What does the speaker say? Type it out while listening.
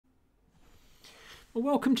Well,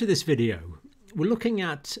 welcome to this video. We're looking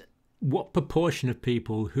at what proportion of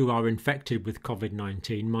people who are infected with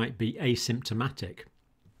COVID-19 might be asymptomatic.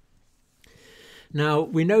 Now,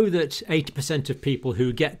 we know that 80% of people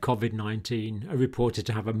who get COVID-19 are reported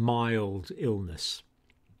to have a mild illness.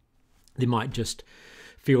 They might just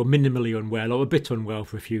feel minimally unwell or a bit unwell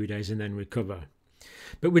for a few days and then recover.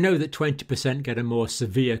 But we know that 20% get a more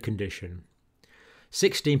severe condition.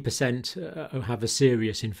 16% have a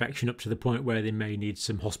serious infection up to the point where they may need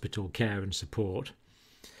some hospital care and support.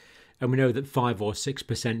 And we know that 5 or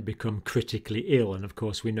 6% become critically ill. And of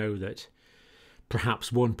course, we know that perhaps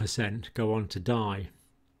 1% go on to die.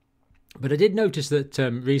 But I did notice that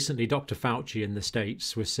recently Dr. Fauci in the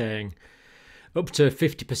States was saying up to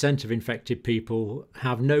 50% of infected people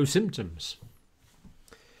have no symptoms,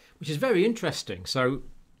 which is very interesting. So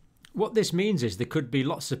what this means is there could be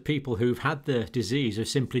lots of people who've had the disease who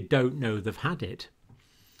simply don't know they've had it.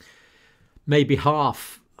 Maybe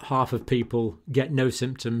half of people get no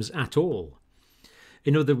symptoms at all.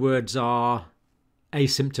 In other words, are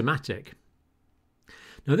asymptomatic.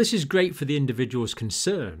 Now, this is great for the individuals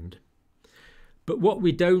concerned, but what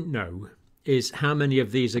we don't know is how many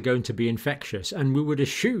of these are going to be infectious. And we would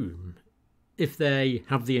assume if they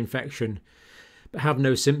have the infection but have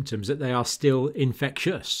no symptoms that they are still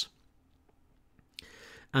infectious.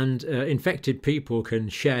 And infected people can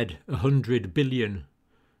shed 100 billion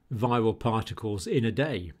viral particles in a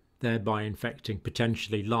day, thereby infecting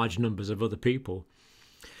potentially large numbers of other people,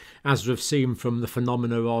 as we've seen from the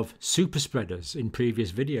phenomena of super spreaders in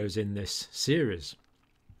previous videos in this series.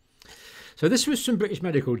 So this was from British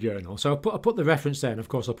Medical Journal. So I'll put the reference there, and of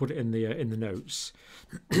course I'll put it in the notes.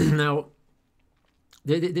 Now,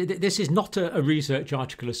 this is not a research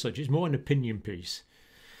article as such. It's more an opinion piece.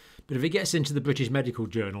 But if it gets into the British Medical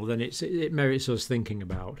Journal, then it merits us thinking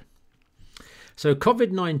about. So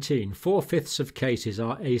COVID-19, 4/5 of cases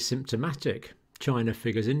are asymptomatic, China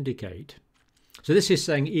figures indicate. So this is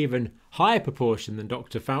saying even higher proportion than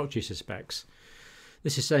Dr. Fauci suspects.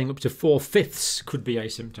 This is saying up to 4/5 could be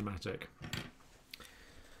asymptomatic.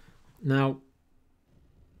 Now,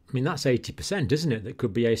 I mean, that's 80%, isn't it, that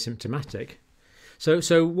could be asymptomatic?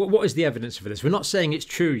 So what is the evidence for this? We're not saying it's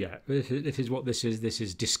true yet. This is what this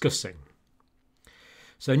is discussing.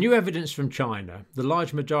 So new evidence from China. The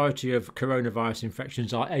large majority of coronavirus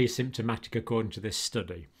infections are asymptomatic according to this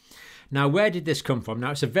study. Now, where did this come from?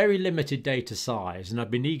 Now, it's a very limited data size, and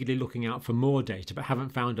I've been eagerly looking out for more data, but haven't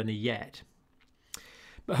found any yet.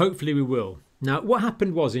 But hopefully we will. Now, what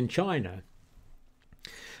happened was in China,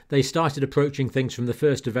 they started approaching things from the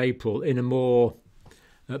 1st of April in a more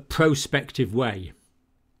prospective way,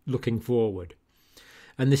 looking forward.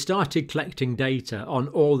 And they started collecting data on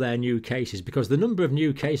all their new cases because the number of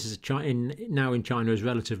new cases now in China is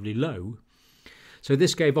relatively low. So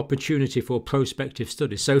this gave opportunity for prospective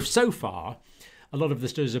studies. So far, a lot of the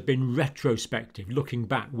studies have been retrospective, looking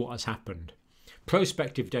back what has happened.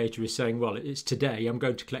 Prospective data is saying, well, it's today, I'm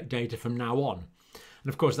going to collect data from now on. And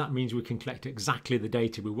of course, that means we can collect exactly the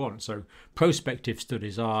data we want. So prospective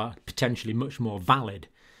studies are potentially much more valid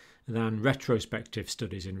than retrospective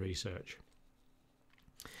studies in research.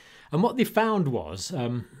 And what they found was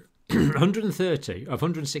 130 of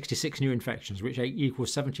 166 new infections, which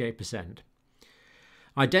equals 78%,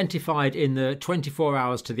 identified in the 24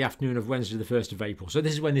 hours to the afternoon of Wednesday, the 1st of April. So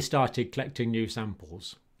this is when they started collecting new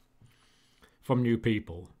samples from new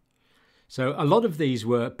people. So a lot of these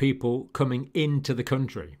were people coming into the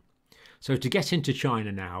country. So to get into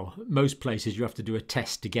China now, most places you have to do a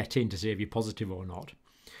test to get in to see if you're positive or not.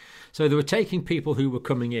 So they were taking people who were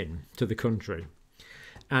coming in to the country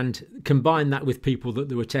and combine that with people that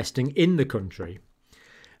they were testing in the country.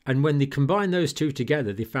 And when they combined those two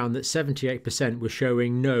together, they found that 78% were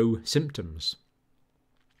showing no symptoms.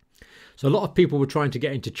 So a lot of people were trying to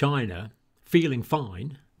get into China feeling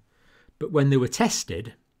fine, but when they were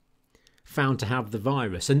tested, found to have the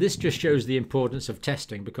virus. And this just shows the importance of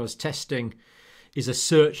testing, because testing is a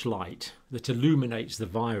searchlight that illuminates the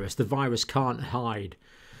virus. The virus can't hide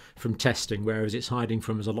from testing, whereas it's hiding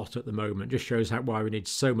from us a lot at the moment. Just shows why we need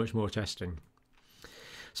so much more testing.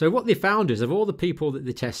 So what they found is, of all the people that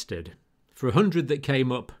they tested, for 100 that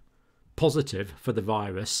came up positive for the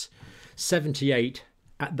virus, 78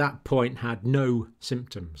 at that point had no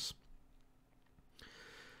symptoms.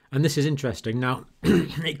 And this is interesting. Now,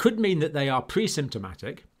 it could mean that they are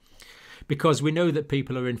pre-symptomatic, because we know that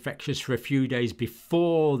people are infectious for a few days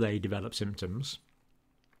before they develop symptoms.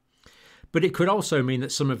 But it could also mean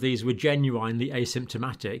that some of these were genuinely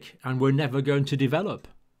asymptomatic and were never going to develop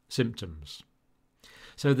symptoms.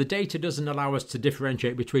 So the data doesn't allow us to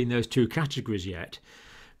differentiate between those two categories yet.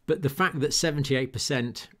 But the fact that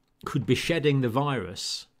 78% could be shedding the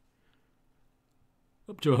virus,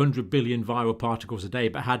 up to 100 billion viral particles a day,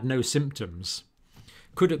 but had no symptoms,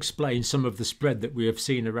 could explain some of the spread that we have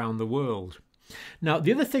seen around the world. Now,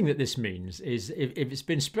 the other thing that this means is if it's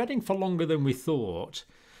been spreading for longer than we thought,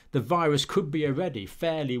 the virus could be already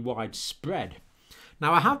fairly widespread.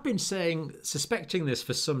 Now, I have been suspecting this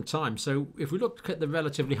for some time. So if we look at the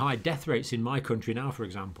relatively high death rates in my country now, for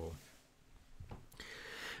example,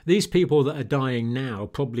 these people that are dying now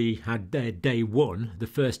probably had their day one, the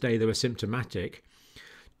first day they were symptomatic,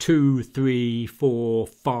 2, 3, 4,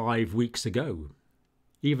 5 weeks ago,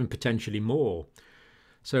 even potentially more.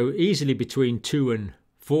 So easily between 2 and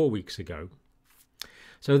 4 weeks ago.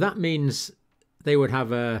 So that means they would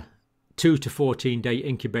have a 2 to 14-day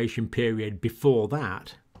incubation period before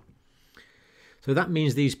that. So that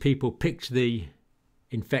means these people picked the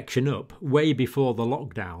infection up way before the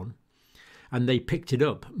lockdown, and they picked it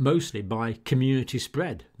up mostly by community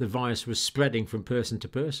spread. The virus was spreading from person to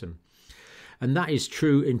person. And that is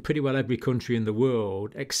true in pretty well every country in the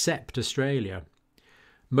world except Australia.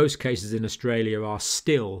 Most cases in Australia are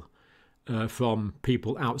still from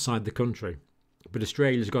people outside the country. But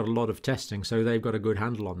Australia's got a lot of testing, so they've got a good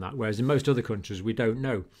handle on that, whereas in most other countries we don't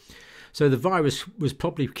know. So the virus was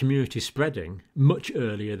probably community spreading much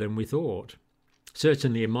earlier than we thought.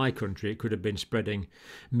 Certainly in my country it could have been spreading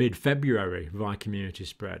mid-February via community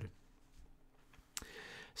spread.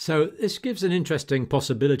 So this gives an interesting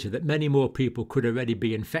possibility that many more people could already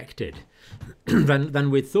be infected than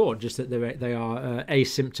we thought, just that they are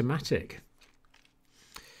asymptomatic.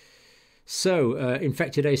 So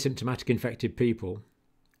asymptomatic infected people,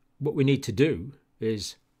 what we need to do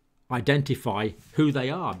is identify who they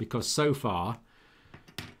are, because so far,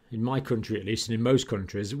 in my country at least, and in most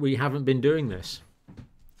countries, we haven't been doing this.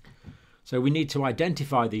 So we need to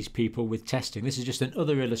identify these people with testing. This is just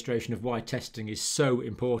another illustration of why testing is so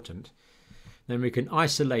important. Then we can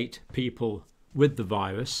isolate people with the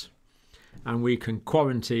virus and we can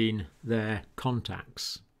quarantine their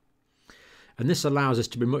contacts. And this allows us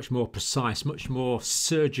to be much more precise, much more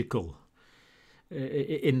surgical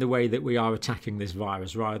in the way that we are attacking this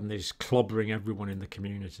virus, rather than just clobbering everyone in the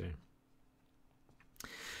community.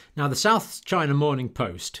 Now, the South China Morning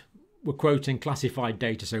Post were quoting classified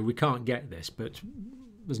data, so we can't get this, but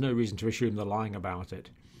there's no reason to assume they're lying about it.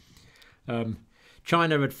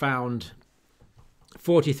 China had found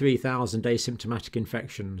 43,000 asymptomatic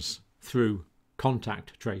infections through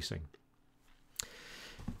contact tracing.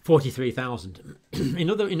 43,000. In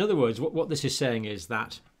other words, what this is saying is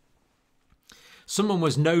that someone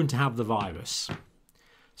was known to have the virus.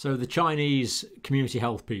 So the Chinese community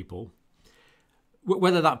health people,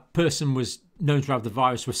 whether that person was known to have the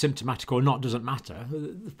virus, was symptomatic or not, doesn't matter.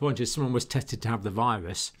 The point is someone was tested to have the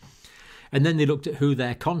virus, and then they looked at who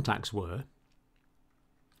their contacts were,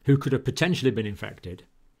 who could have potentially been infected.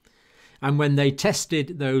 And when they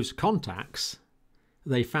tested those contacts,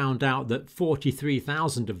 they found out that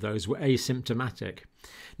 43,000 of those were asymptomatic.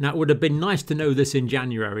 Now, it would have been nice to know this in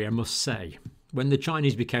January, I must say. When the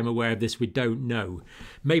Chinese became aware of this, we don't know.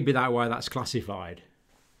 Maybe that's why that's classified.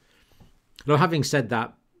 Though having said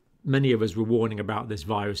that, many of us were warning about this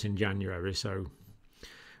virus in January, so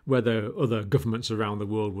whether other governments around the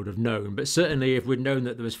world would have known. But certainly if we'd known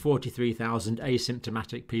that there was 43,000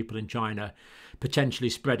 asymptomatic people in China potentially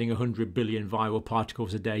spreading 100 billion viral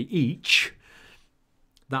particles a day each,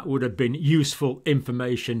 that would have been useful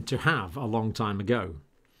information to have a long time ago.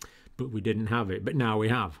 But we didn't have it, but now we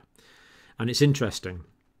have. And it's interesting.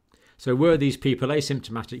 So were these people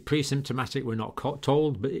asymptomatic? Pre-symptomatic, we're not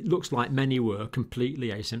told, but it looks like many were completely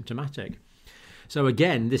asymptomatic. So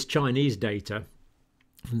again, this Chinese data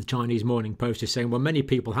from the Chinese Morning Post is saying, well, many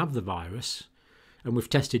people have the virus, and we've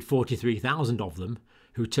tested 43,000 of them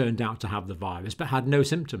who turned out to have the virus but had no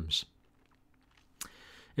symptoms.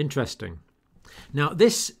 Interesting. Now,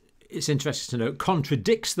 this, it's interesting to note,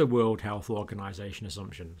 contradicts the World Health Organization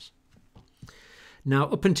assumptions. Now,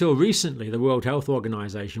 up until recently, the World Health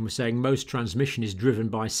Organization was saying most transmission is driven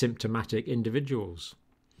by symptomatic individuals.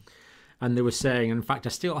 And they were saying, in fact,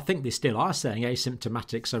 I think they still are saying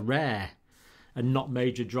asymptomatics are rare and not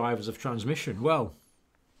major drivers of transmission. Well,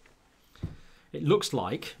 it looks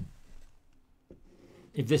like,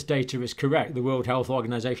 if this data is correct, the World Health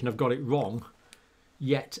Organization have got it wrong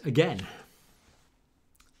yet again.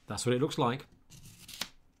 That's what it looks like.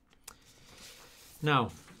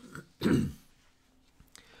 Now,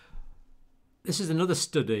 this is another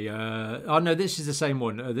study. Oh no, this is the same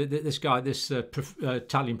one. This guy,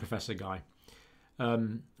 Italian professor guy,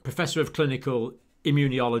 professor of clinical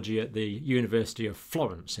immunology at the University of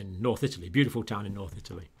Florence in North Italy, beautiful town in North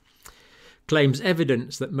Italy, claims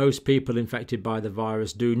evidence that most people infected by the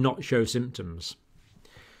virus do not show symptoms.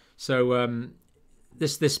 So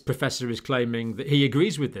this professor is claiming that he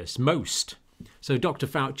agrees with this, most. So Dr.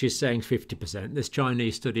 Fauci is saying 50%. This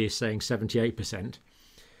Chinese study is saying 78%.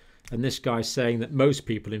 And this guy's saying that most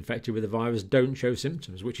people infected with the virus don't show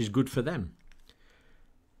symptoms, which is good for them.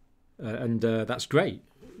 And that's great.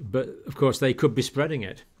 But, of course, they could be spreading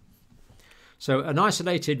it. So an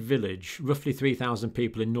isolated village, roughly 3,000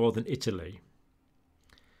 people in northern Italy,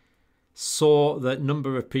 saw the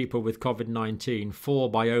number of people with COVID-19 fall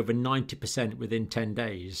by over 90% within 10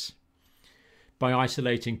 days by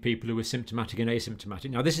isolating people who were symptomatic and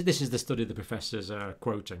asymptomatic. Now, this is the study the professors are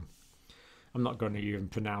quoting. I'm not going to even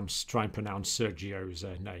try and pronounce Sergio's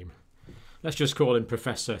name. Let's just call him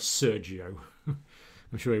Professor Sergio.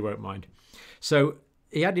 I'm sure he won't mind. So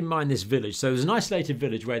he had in mind this village. So there's an isolated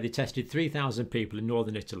village where they tested 3,000 people in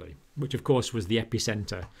northern Italy, which of course was the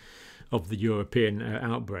epicenter of the European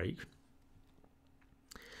outbreak.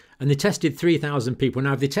 And they tested 3,000 people.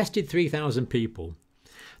 Now, if they tested 3,000 people,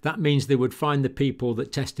 that means they would find the people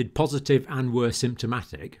that tested positive and were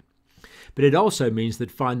symptomatic. But it also means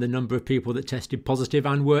they'd find the number of people that tested positive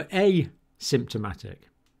and were asymptomatic.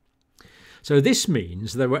 So this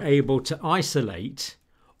means they were able to isolate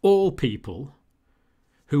all people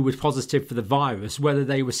who were positive for the virus, whether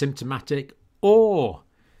they were symptomatic or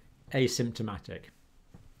asymptomatic.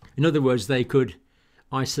 In other words, they could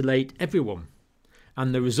isolate everyone.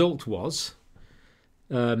 And the result was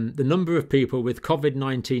the number of people with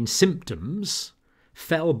COVID-19 symptoms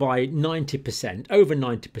fell by 90%, over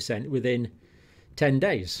 90% within 10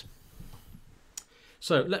 days.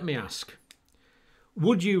 So let me ask,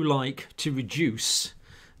 would you like to reduce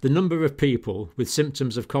the number of people with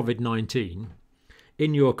symptoms of COVID-19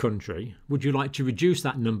 in your country? Would you like to reduce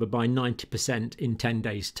that number by 90% in 10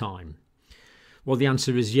 days' time? Well, the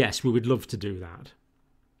answer is yes, we would love to do that.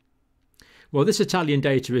 Well, this Italian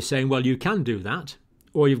data is saying, well, you can do that.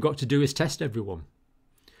 All you've got to do is test everyone.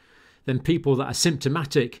 Then people that are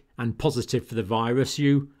symptomatic and positive for the virus,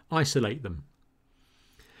 you isolate them.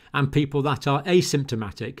 And people that are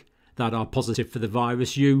asymptomatic, that are positive for the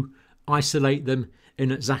virus, you isolate them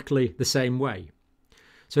in exactly the same way.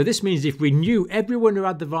 So this means if we knew everyone who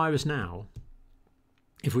had the virus now,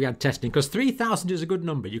 if we had testing, because 3,000 is a good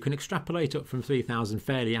number, you can extrapolate up from 3,000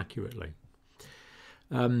 fairly accurately.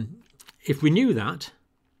 If we knew that,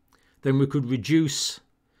 then we could reduce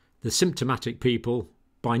the symptomatic people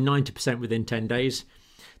by 90% within 10 days.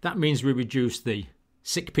 That means we reduce the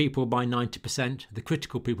sick people by 90%, the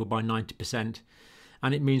critical people by 90%,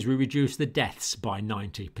 and it means we reduce the deaths by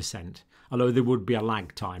 90%, although there would be a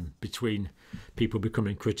lag time between people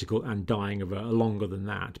becoming critical and dying of longer than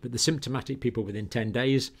that. But the symptomatic people within 10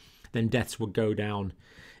 days, then deaths would go down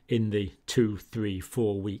in the 2, 3,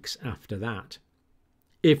 4 weeks after that,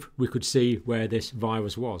 if we could see where this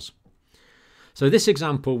virus was. So this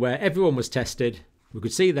example where everyone was tested, we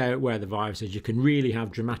could see there where the virus is. You can really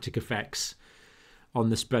have dramatic effects on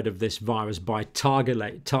the spread of this virus by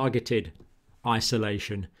targeted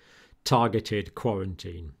isolation, targeted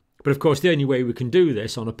quarantine. But of course, the only way we can do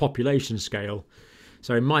this on a population scale,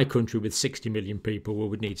 so in my country with 60 million people, we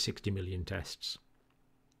would need 60 million tests.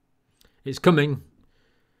 It's coming,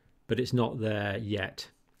 but it's not there yet.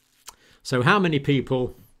 So how many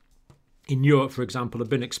people in Europe, for example, have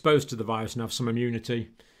been exposed to the virus and have some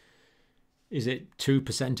immunity? Is it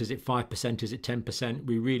 2%? Is it 5%? Is it 10%?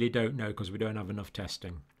 We really don't know because we don't have enough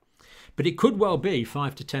testing. But it could well be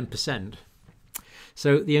 5 to 10%.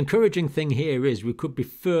 So the encouraging thing here is we could be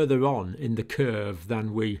further on in the curve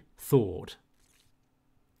than we thought.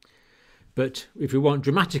 But if we want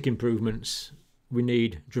dramatic improvements, we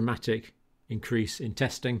need dramatic increase in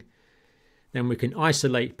testing. Then we can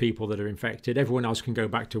isolate people that are infected. Everyone else can go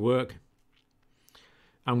back to work.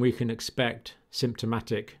 And we can expect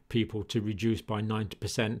symptomatic people to reduce by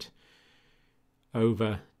 90%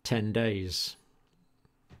 over 10 days.